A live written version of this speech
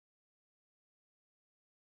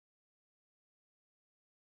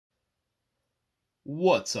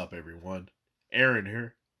What's up, everyone? Aaron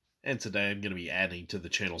here, and today I'm going to be adding to the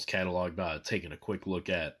channel's catalog by taking a quick look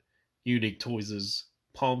at UniqueToys'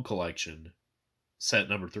 Palm Collection, set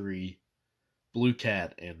number 3, Blue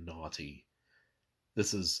Cat and Naughty.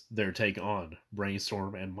 This is their take on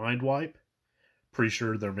Brainstorm and Mindwipe. Pretty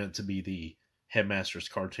sure they're meant to be the Headmaster's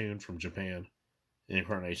cartoon from Japan,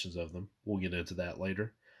 incarnations of them. We'll get into that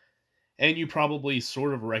later. And you probably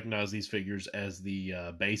sort of recognize these figures as the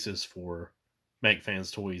basis for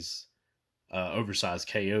MechFans Toys oversized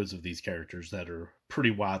KOs of these characters that are pretty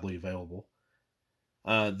widely available.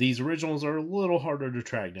 These originals are a little harder to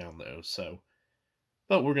track down though,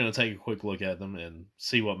 but we're going to take a quick look at them and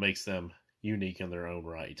see what makes them unique in their own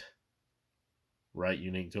right. Right,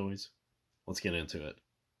 UniqueToys? Let's get into it.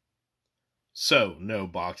 So, no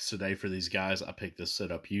box today for these guys. I picked this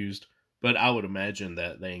set up used, but I would imagine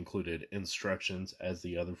that they included instructions as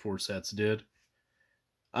the other 4 sets did.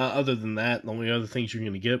 Other than that, the only other things you're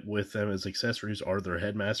going to get with them as accessories are their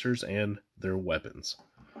headmasters and their weapons.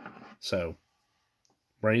 So,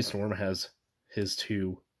 Brainstorm has his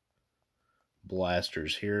 2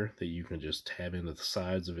 blasters here that you can just tab into the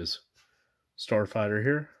sides of his starfighter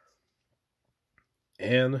here.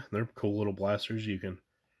 And they're cool little blasters. You can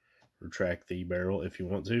retract the barrel if you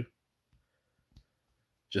want to.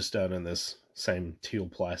 Just done in this same teal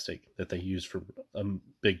plastic that they use for a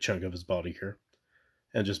big chunk of his body here.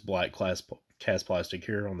 And just black cast plastic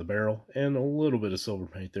here on the barrel. And a little bit of silver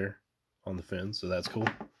paint there on the fins. So that's cool.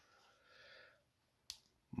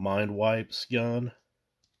 Mindwipe's gun.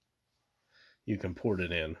 You can port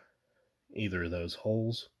it in either of those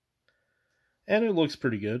holes. And it looks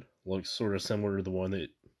pretty good. Looks sort of similar to the one that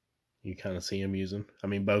you kind of see him using. I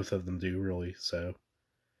mean, both of them do, really. So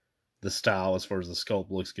the style as far as the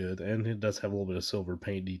sculpt looks good. And it does have a little bit of silver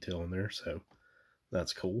paint detail in there. So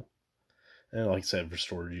that's cool. And like I said, for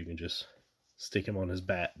storage, you can just stick him on his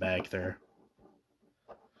back there.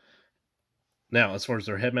 Now, as far as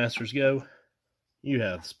their headmasters go, you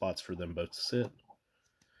have spots for them both to sit.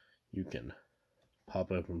 You can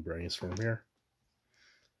pop open Brainstorm here.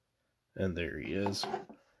 And there he is.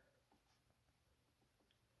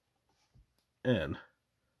 And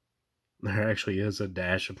there actually is a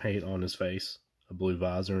dash of paint on his face. A blue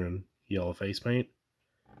visor and yellow face paint.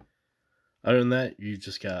 Other than that, you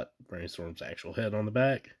just got Brainstorm's actual head on the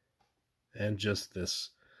back. And just this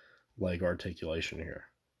leg articulation here.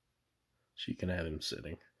 So you can have him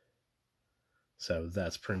sitting. So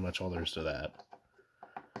that's pretty much all there is to that.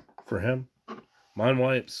 For him,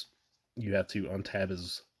 Mindwipes, you have to untab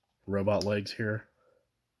his robot legs here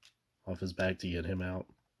off his back to get him out.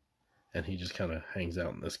 And he just kind of hangs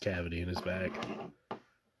out in this cavity in his back.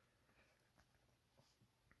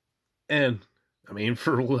 And I mean,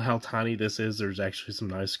 for how tiny this is, there's actually some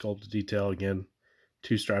nice sculpted detail. Again,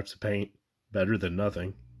 2 stripes of paint. Better than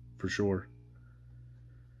nothing, for sure.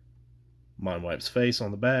 Mindwipe's face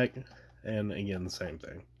on the back. And again, the same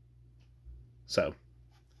thing. So,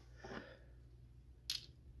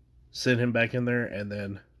 sit him back in there, and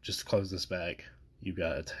then just close this back. You've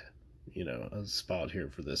got, a spot here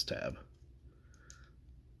for this tab.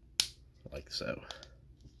 Like so.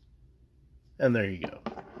 And there you go.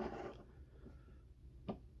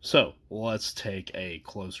 So, let's take a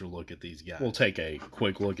closer look at these guys. We'll take a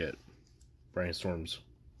quick look at Brainstorm's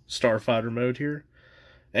Starfighter mode here.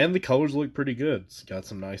 And the colors look pretty good. It's got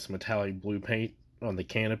some nice metallic blue paint on the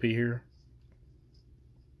canopy here.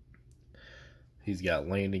 He's got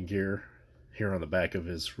landing gear here on the back of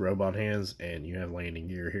his robot hands. And you have landing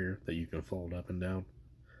gear here that you can fold up and down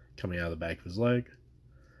coming out of the back of his leg.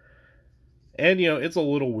 And, it's a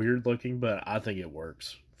little weird looking, but I think it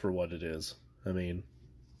works for what it is. I mean,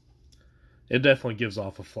 it definitely gives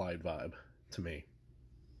off a flight vibe to me.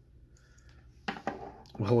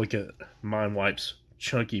 We'll look at Mindwipe's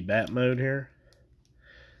chunky bat mode here.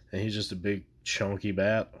 And he's just a big chunky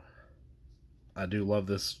bat. I do love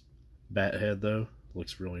this bat head though.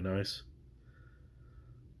 Looks really nice.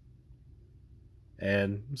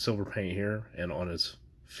 And silver paint here and on his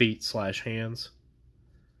feet / hands.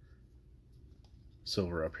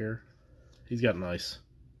 Silver up here. He's got nice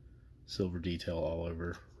silver detail all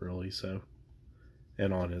over, really, so.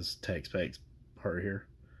 And on his tech specs part here,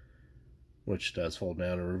 which does fold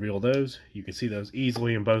down and reveal those. You can see those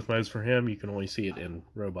easily in both modes for him. You can only see it in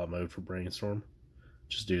robot mode for Brainstorm,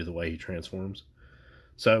 just due to the way he transforms.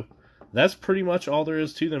 So, that's pretty much all there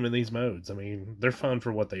is to them in these modes. I mean, they're fun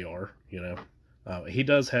for what they are, He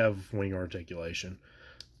does have wing articulation.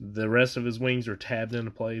 The rest of his wings are tabbed into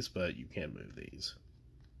place, but you can't move these.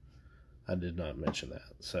 I did not mention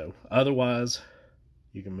that. So, otherwise,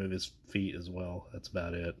 you can move his feet as well. That's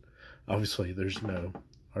about it. Obviously, there's no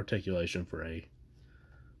articulation for a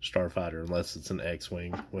starfighter unless it's an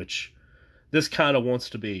X-Wing, which this kind of wants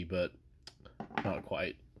to be, but not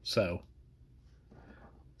quite. So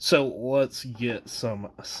let's get some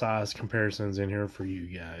size comparisons in here for you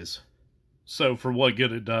guys. So for what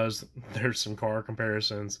good it does, there's some car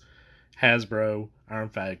comparisons. Hasbro, Iron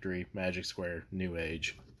Factory, Magic Square, New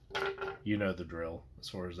Age. You know the drill as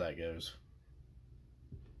far as that goes.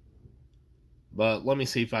 But let me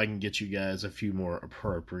see if I can get you guys a few more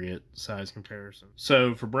appropriate size comparisons.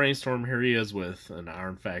 So for Brainstorm, here he is with an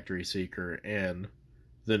Iron Factory Seeker and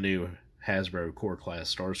the new Hasbro Core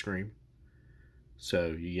Class Starscream.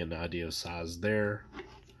 So you get an idea of size there.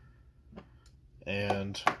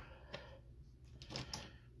 And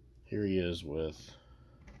here he is with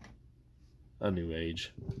a New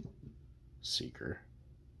Age Seeker.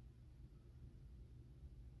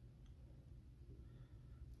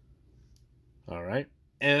 Alright,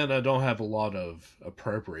 and I don't have a lot of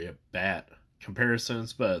appropriate bat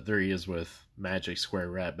comparisons, but there he is with Magic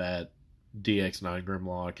Square Rat Bat, DX9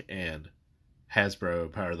 Grimlock, and Hasbro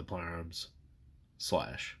Power of the Firearms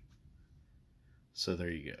Slash. So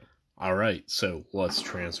there you go. Alright, so let's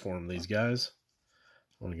transform these guys.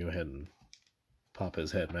 I'm going to go ahead and pop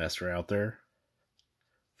his headmaster out there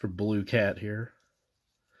for Blue Cat here.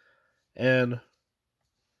 And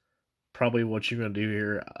probably what you're going to do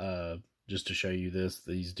here, just to show you this,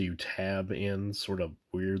 these do tab in sort of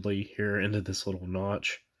weirdly here into this little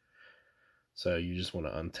notch. So you just want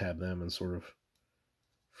to untab them and sort of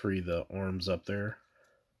free the arms up there.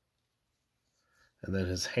 And then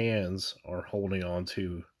his hands are holding on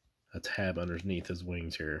to a tab underneath his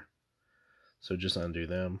wings here. So just undo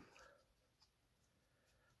them.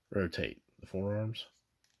 Rotate the forearms.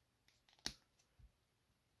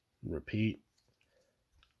 Repeat.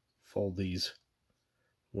 Fold these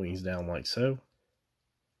wings down like so.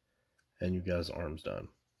 And you got his arms done.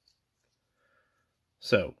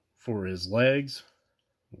 So for his legs,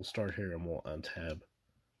 we'll start here and we'll untab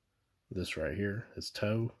this right here, his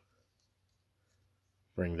toe.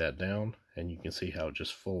 Bring that down, and you can see how it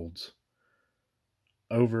just folds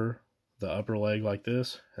over the upper leg like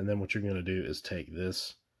this. And then what you're going to do is take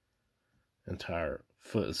this entire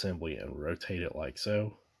foot assembly and rotate it like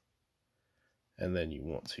so. And then you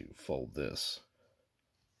want to fold this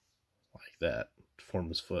like that to form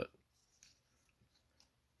his foot.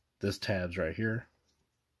 This tab's right here,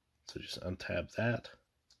 so just untab that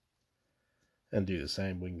and do the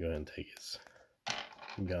same. We can go ahead and take his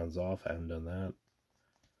guns off. I haven't done that.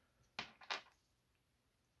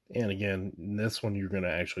 And again, this one you're going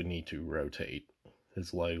to actually need to rotate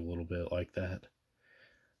his leg a little bit like that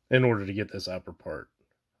in order to get this upper part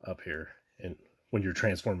up here, and when you're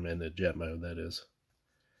transforming into jet mode, that is.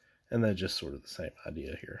 And then just sort of the same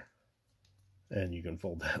idea here. And you can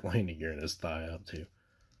fold that landing gear and his thigh up too.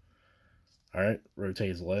 Alright,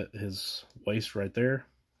 rotate his waist right there.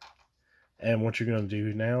 And what you're going to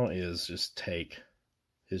do now is just take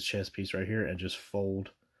his chest piece right here and just fold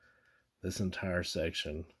this entire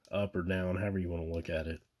section up or down, however you want to look at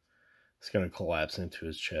it. It's going to collapse into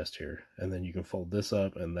his chest here. And then you can fold this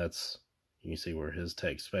up, and that's, you can see where his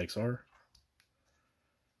tech specs are.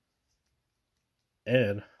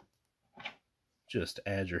 And just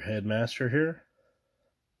add your headmaster here.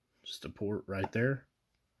 Just a port right there.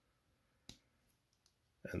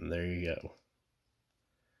 And there you go.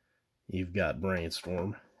 You've got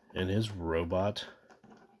Brainstorm in his robot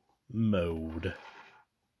mode.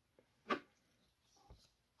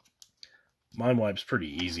 Mindwipe's pretty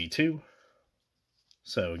easy too.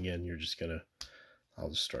 So again, you're just gonna, I'll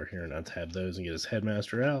just start here and untab those and get his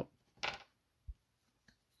headmaster out.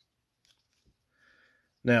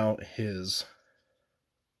 Now his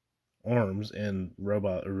arms in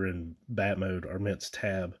robot or in bat mode are meant to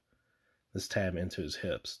tab this tab into his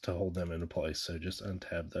hips to hold them into place. So just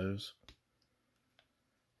untab those.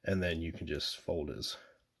 And then you can just fold his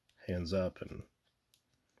hands up, and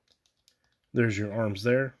there's your arms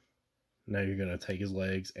there. Now you're going to take his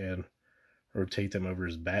legs and rotate them over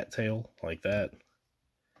his bat tail like that.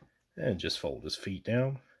 And just fold his feet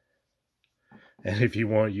down. And if you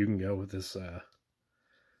want, you can go with this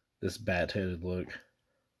this bat-headed look.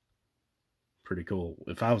 Pretty cool.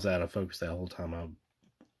 If I was out of focus that whole time,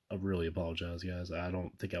 I really apologize, guys. I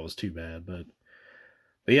don't think I was too bad, but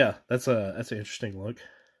yeah, that's an interesting look.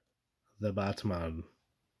 The Batman.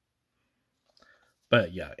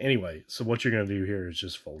 But yeah, anyway, so what you're going to do here is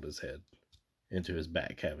just fold his head into his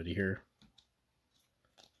back cavity here.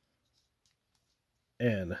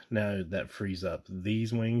 And now that frees up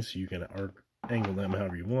these wings. You can angle them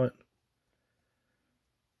however you want.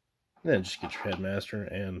 Then just get your headmaster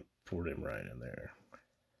and pour him right in there.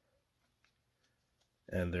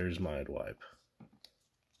 And there's Mindwipe.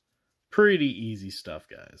 Pretty easy stuff,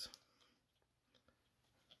 guys.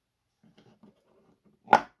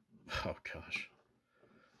 Oh, gosh.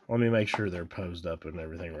 Let me make sure they're posed up and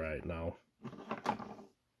everything right now.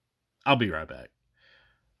 I'll be right back.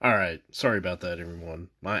 Alright, sorry about that, everyone.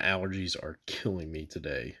 My allergies are killing me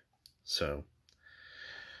today. So,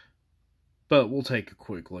 but we'll take a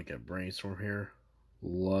quick look at Brainstorm here.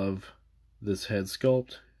 Love this head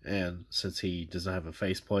sculpt. And since he doesn't have a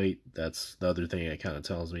faceplate, that's the other thing that kind of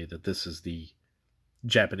tells me that this is the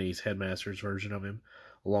Japanese Headmaster's version of him,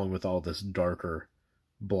 along with all this darker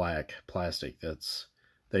black plastic that's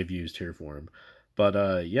they've used here for him. But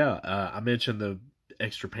I mentioned the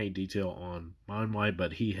extra paint detail on Mindwipe,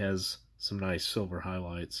 but he has some nice silver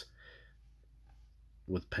highlights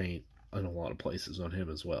with paint in a lot of places on him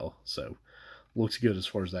as well. So looks good as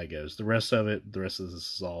far as that goes. The rest of this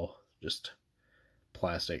is all just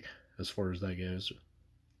plastic as far as that goes.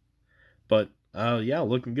 But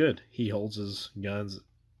looking good. He holds his guns,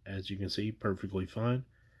 as you can see, perfectly fine.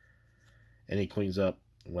 And he cleans up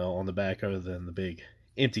well on the back, other than the big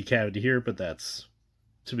empty cavity here, but that's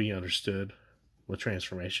to be understood with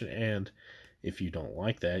transformation. And if you don't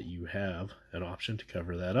like that, you have an option to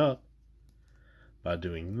cover that up by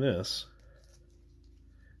doing this.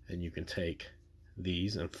 And you can take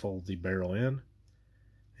these and fold the barrel in,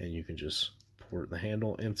 and you can just port the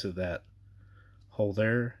handle into that hole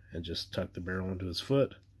there and just tuck the barrel into his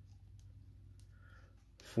foot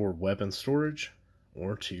for weapon storage,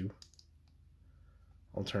 or to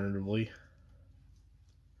alternatively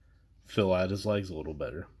fill out his legs a little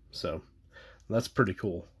better. So that's pretty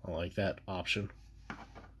cool. I like that option.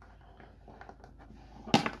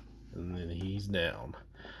 And then he's down.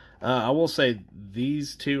 I will say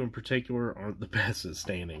these two in particular aren't the best at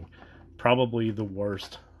standing. Probably the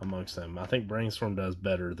worst amongst them. I think Brainstorm does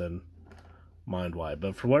better than Mindwipe,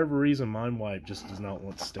 but for whatever reason, Mindwipe just does not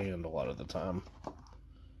want to stand a lot of the time.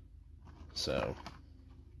 So,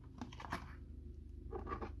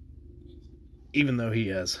 even though he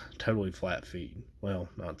has totally flat feet, well,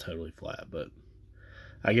 not totally flat, but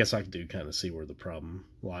I guess I do kind of see where the problem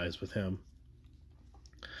lies with him.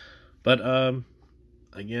 But,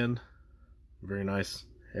 again, very nice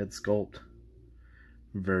head sculpt.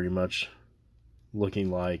 Very much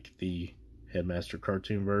looking like the Headmaster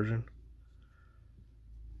cartoon version.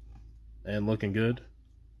 And looking good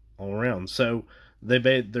all around. So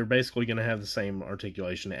they're basically going to have the same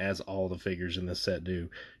articulation as all the figures in this set do.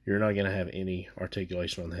 You're not going to have any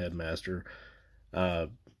articulation on the Headmaster.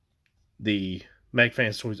 The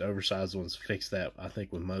MagFans Toys oversized ones fix that, I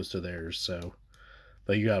think, with most of theirs. So,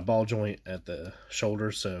 but you got a ball joint at the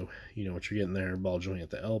shoulder, so you know what you're getting there. Ball joint at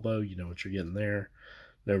the elbow, you know what you're getting there.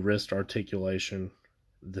 No wrist articulation.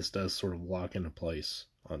 This does sort of lock into place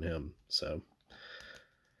on him. So,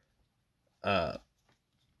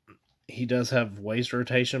 he does have waist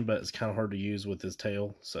rotation, but it's kind of hard to use with his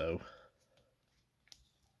tail. So,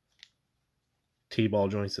 T-ball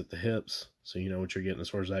joints at the hips, so you know what you're getting as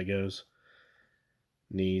far as that goes.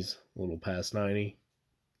 Knees a little past 90,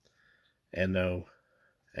 and no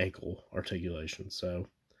ankle articulation. So,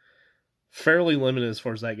 fairly limited as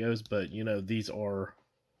far as that goes, but you know, these are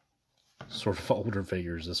sort of older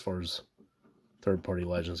figures as far as third-party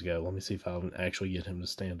legends go. Let me see if I can actually get him to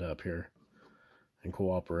stand up here and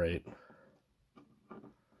cooperate.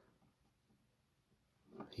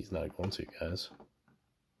 He's not going to, guys.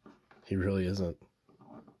 He really isn't.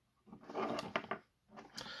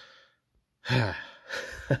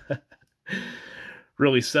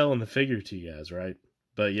 Really selling the figure to you guys, right?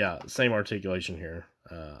 But yeah, same articulation here.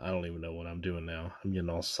 I don't even know what I'm doing now. I'm getting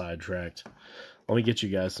all sidetracked. Let me get you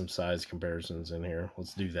guys some size comparisons in here.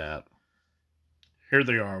 Let's do that. Here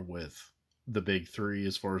they are with the big three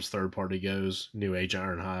as far as third party goes. New Age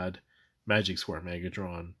Ironhide, Magic Square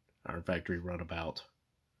Megatron, Iron Factory Runabout.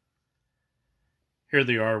 Here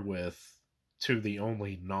they are with two of the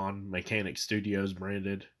only non-Mechanic Studios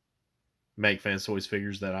branded MagFans Toys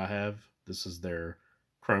figures that I have. This is their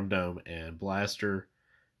Chrome Dome and Blaster.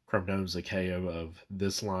 Chrome Dome is a KO of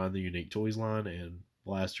this line, the UniqueToys line, and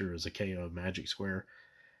Blaster is a KO of Magic Square.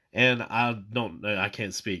 And I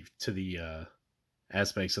can't speak to the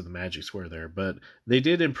aspects of the Magic Square there, but they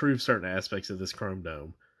did improve certain aspects of this Chrome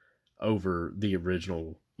Dome over the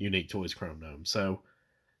original UniqueToys Chrome Dome. So,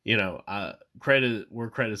 you know, credit where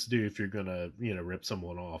credit's due if you're gonna, you know, rip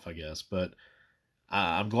someone off, I guess. But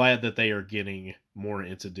I'm glad that they are getting more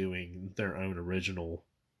into doing their own original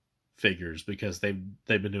figures, because they've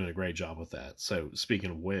been doing a great job with that. So, speaking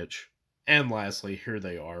of which, and lastly, here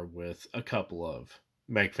they are with a couple of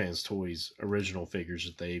MagFans Toys original figures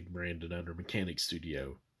that they've branded under Mechanic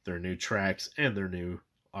Studio. Their new Trax and their new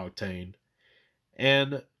Octane.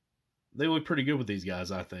 And they look pretty good with these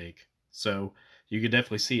guys, I think. So you can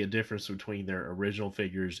definitely see a difference between their original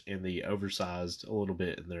figures and the oversized a little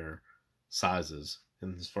bit in their sizes,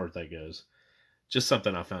 and as far as that goes. Just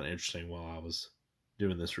something I found interesting while I was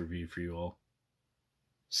doing this review for you all.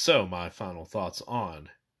 So my final thoughts on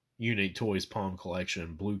Unique Toys Palm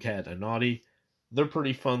Collection, Blue Cat and Naughty. They're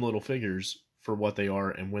pretty fun little figures for what they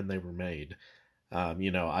are and when they were made.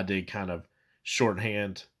 I did kind of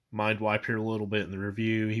shorthand Mindwipe here a little bit in the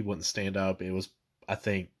review. He wouldn't stand up. It was, I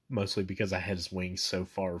think, mostly because I had his wings so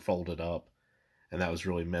far folded up, and that was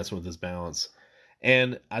really messing with his balance.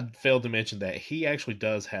 And I failed to mention that he actually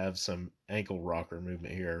does have some ankle rocker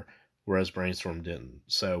movement here, whereas Brainstorm didn't.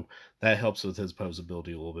 So that helps with his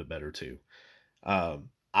posability a little bit better too.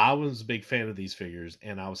 I was a big fan of these figures,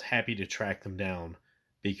 and I was happy to track them down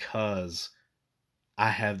because I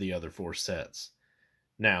have the other 4 sets.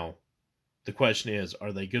 Now, the question is,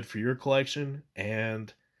 are they good for your collection?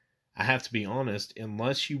 And I have to be honest,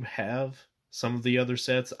 unless you have some of the other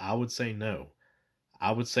sets, I would say no.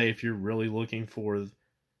 I would say if you're really looking for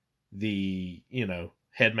the,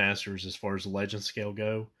 headmasters as far as the legend scale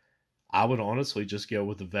go, I would honestly just go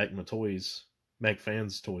with the Vecma Toys,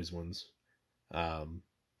 McFans Toys ones.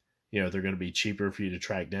 They're going to be cheaper for you to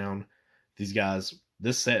track down. These guys,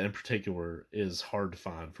 this set in particular is hard to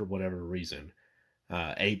find for whatever reason.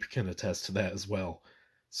 Ape can attest to that as well.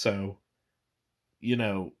 So,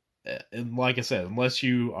 and like I said, unless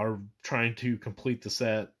you are trying to complete the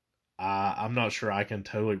set, I'm not sure I can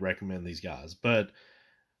totally recommend these guys. But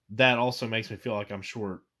that also makes me feel like I'm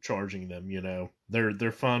short charging them.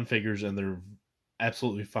 They're fun figures, and they're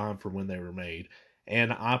absolutely fine for when they were made.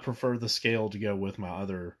 And I prefer the scale to go with my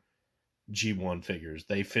other G1 figures.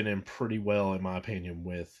 They fit in pretty well, in my opinion,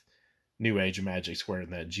 with New Age of Magic Square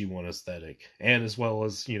and that G1 aesthetic, and as well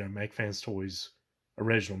as McFans Toys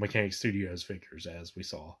original Mechanic Studios figures, as we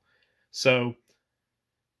saw. So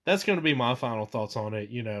that's going to be my final thoughts on it.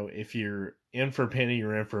 If you're in for a penny,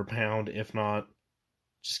 you're in for a pound. If not,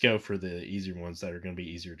 just go for the easier ones that are going to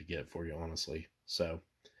be easier to get for you, honestly. So,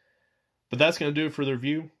 but that's going to do it for the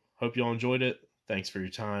review. Hope you all enjoyed it. Thanks for your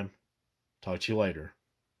time. Talk to you later.